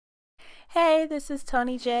Hey, this is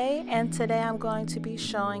Toni J, and today I'm going to be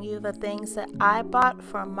showing you the things that I bought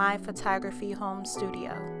for my photography home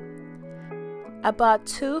studio. I bought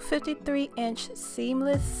two 53-inch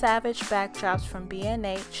seamless Savage backdrops from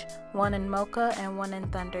B&H, one in Mocha and one in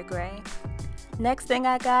Thunder Gray. Next thing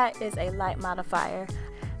I got is a light modifier.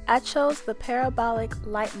 I chose the parabolic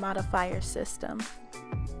light modifier system.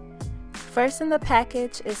 First in the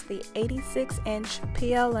package is the 86-inch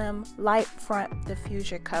PLM light front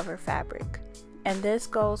diffuser cover fabric, and this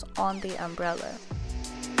goes on the umbrella.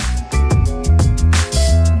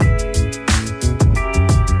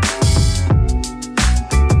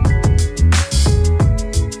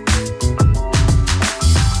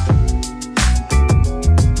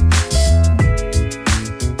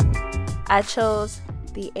 I chose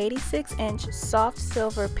the 86-inch soft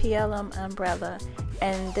silver PLM umbrella,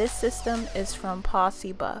 and this system is from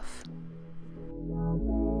Posse Buff.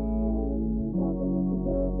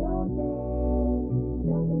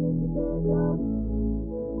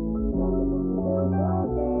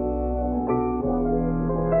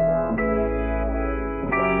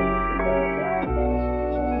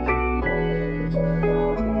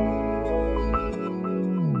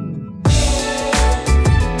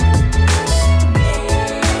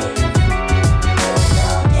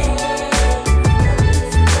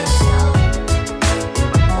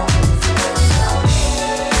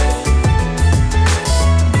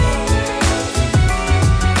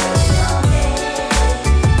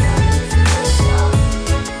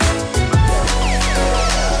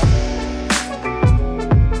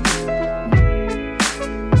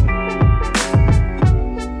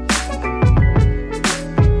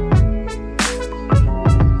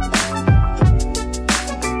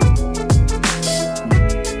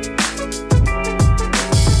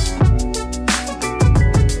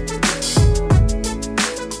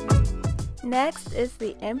 Next is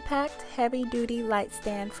the Impact Heavy Duty Light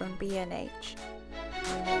Stand from B&H.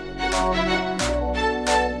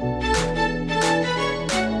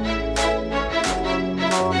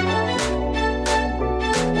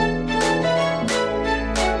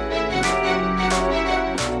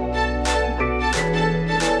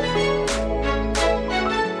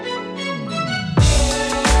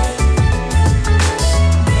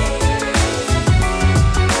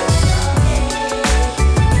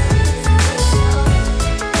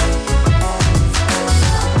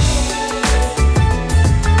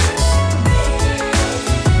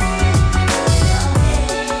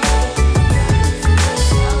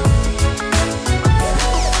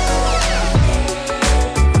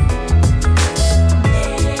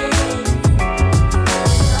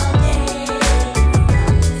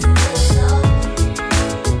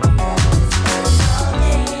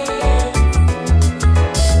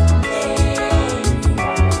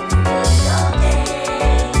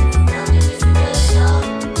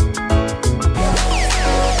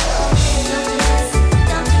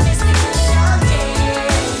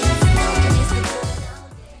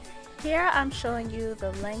 Here I'm showing you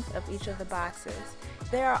the length of each of the boxes.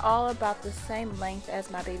 They are all about the same length as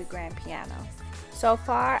my baby grand piano. So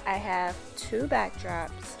far I have two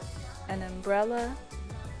backdrops, an umbrella,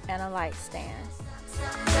 and a light stand.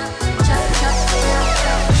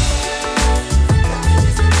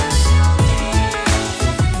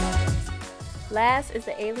 Last is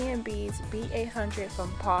the AlienBees B800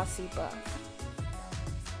 from Posse Buff.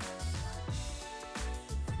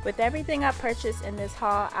 With everything I purchased in this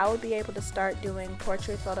haul, I will be able to start doing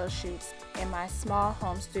portrait photo shoots in my small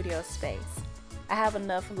home studio space. I have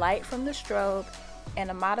enough light from the strobe and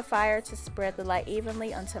a modifier to spread the light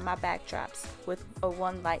evenly onto my backdrops with a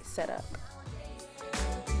one light setup.